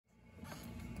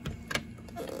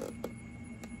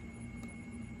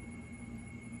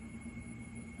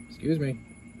Excuse me.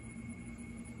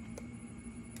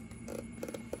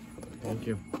 Thank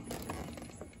you.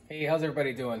 Hey, how's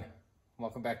everybody doing?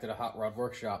 Welcome back to the Hot Rod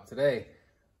Workshop. Today,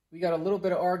 we got a little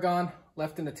bit of argon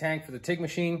left in the tank for the TIG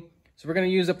machine. So we're gonna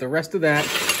use up the rest of that.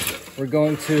 We're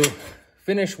going to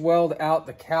finish weld out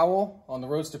the cowl on the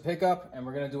roadster pickup, and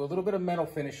we're gonna do a little bit of metal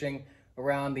finishing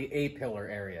around the A-pillar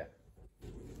area.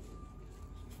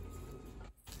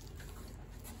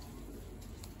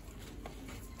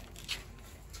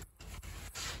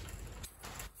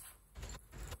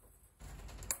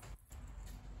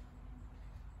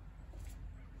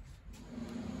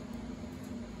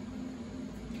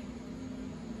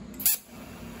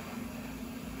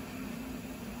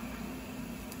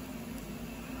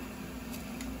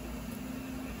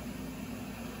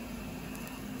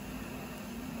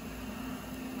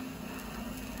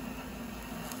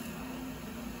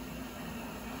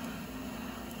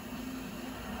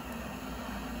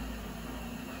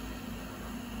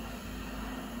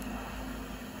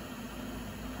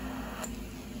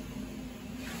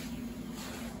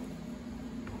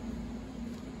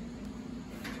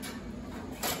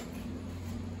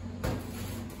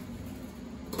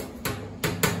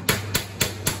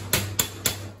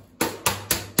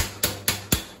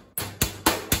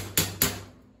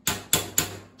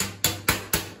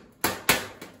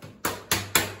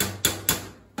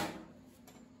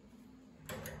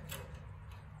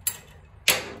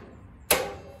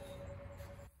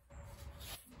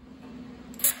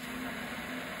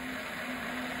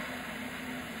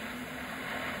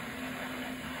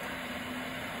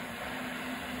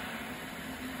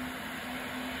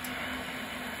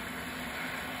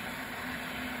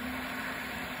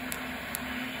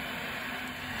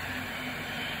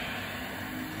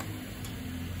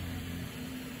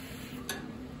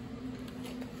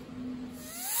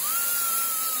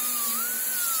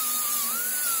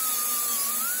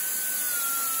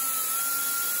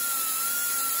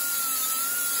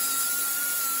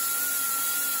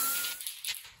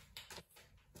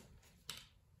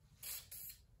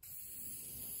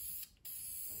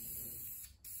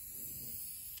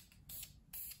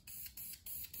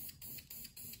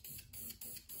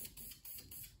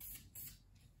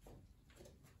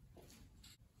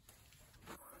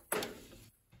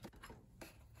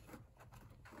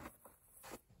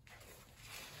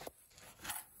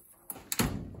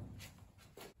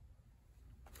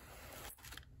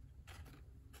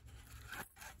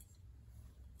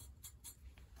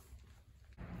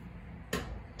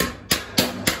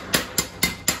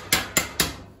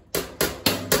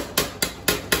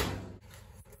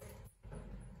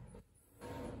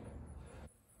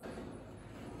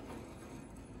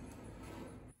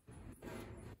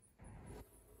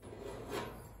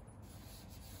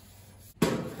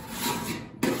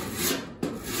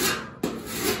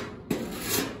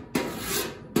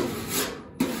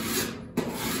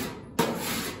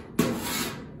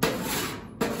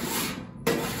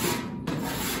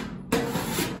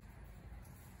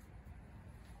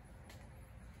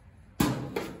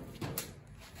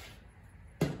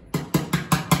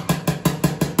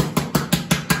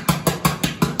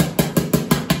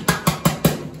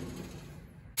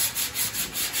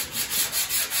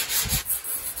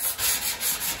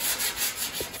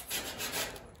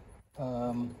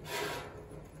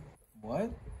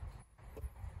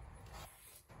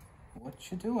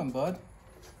 What you doing, bud?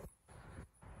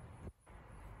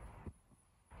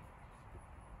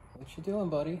 What you doing,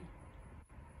 buddy?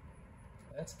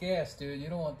 That's gas, dude. You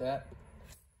don't want that.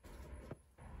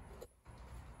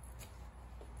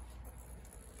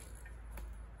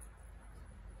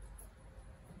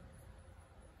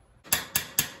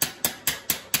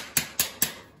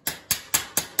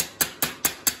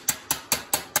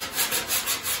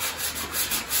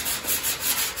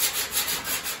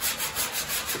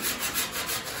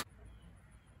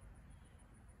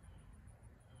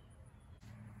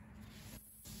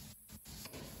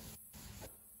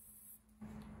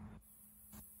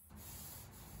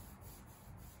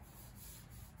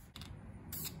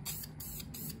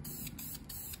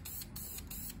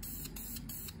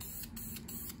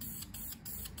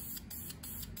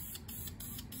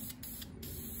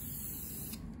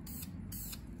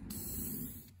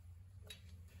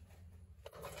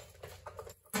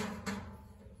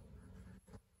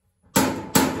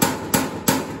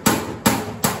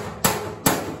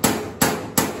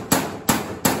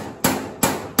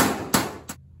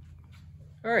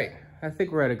 All right, I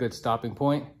think we're at a good stopping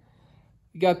point.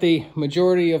 We got the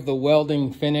majority of the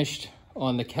welding finished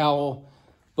on the cowl,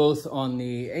 both on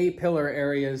the A-pillar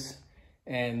areas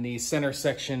and the center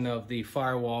section of the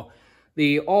firewall.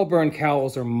 The all-burn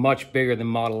cowls are much bigger than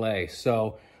Model A,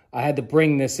 so I had to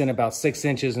bring this in about 6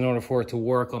 inches in order for it to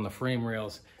work on the frame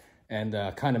rails and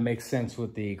kind of make sense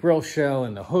with the grill shell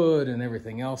and the hood and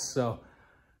everything else. So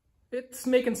it's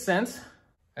making sense.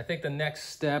 I think the next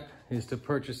step is to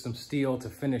purchase some steel to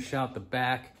finish out the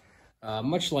back,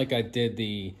 much like I did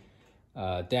the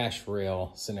dash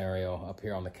rail scenario up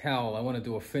here on the cowl. I want to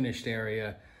do a finished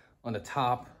area on the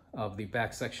top of the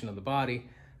back section of the body.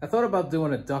 I thought about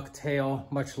doing a duck tail,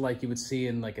 much like you would see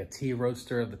in like a tea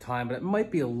roaster of the time, but it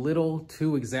might be a little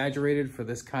too exaggerated for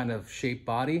this kind of shaped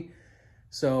body.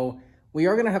 So we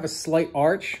are going to have a slight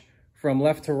arch from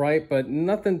left to right, but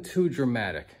nothing too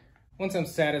dramatic. Once I'm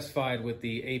satisfied with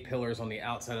the A-pillars on the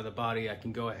outside of the body, I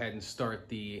can go ahead and start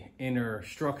the inner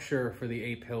structure for the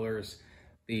A-pillars,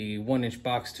 the 1-inch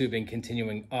box tubing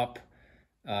continuing up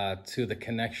to the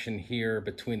connection here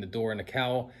between the door and the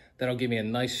cowl. That'll give me a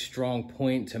nice strong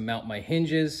point to mount my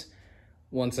hinges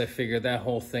once I figure that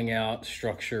whole thing out,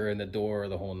 structure in the door,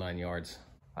 the whole 9 yards.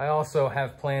 I also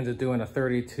have plans of doing a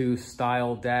 32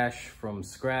 style dash from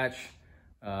scratch.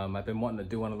 I've been wanting to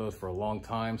do one of those for a long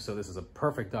time, so this is a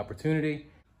perfect opportunity.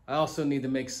 I also need to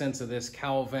make sense of this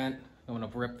cowl vent. I'm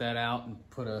gonna rip that out and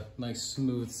put a nice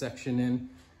smooth section in.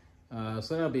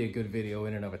 So that'll be a good video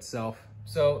in and of itself.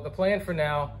 So the plan for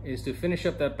now is to finish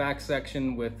up that back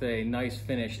section with a nice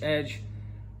finished edge,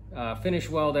 finish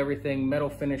weld everything, metal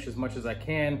finish as much as I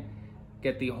can,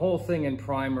 get the whole thing in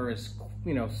primer as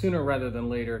sooner rather than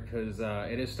later, because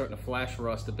it is starting to flash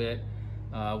rust a bit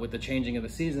with the changing of the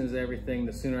seasons and everything.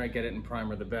 The sooner I get it in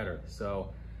primer, the better.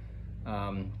 So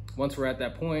once we're at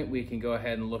that point, we can go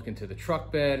ahead and look into the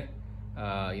truck bed,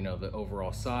 the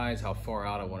overall size, how far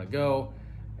out I want to go.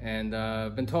 And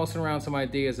I've been tossing around some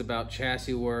ideas about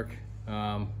chassis work,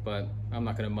 but I'm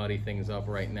not going to muddy things up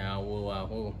right now.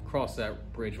 We'll cross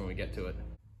that bridge when we get to it.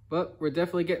 But we're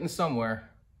definitely getting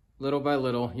somewhere, little by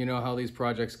little. You know how these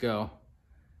projects go.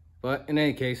 But in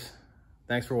any case,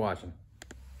 thanks for watching.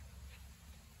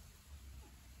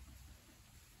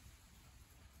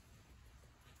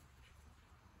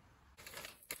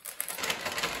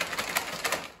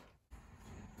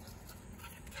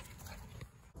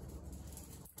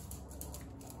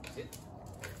 Sit.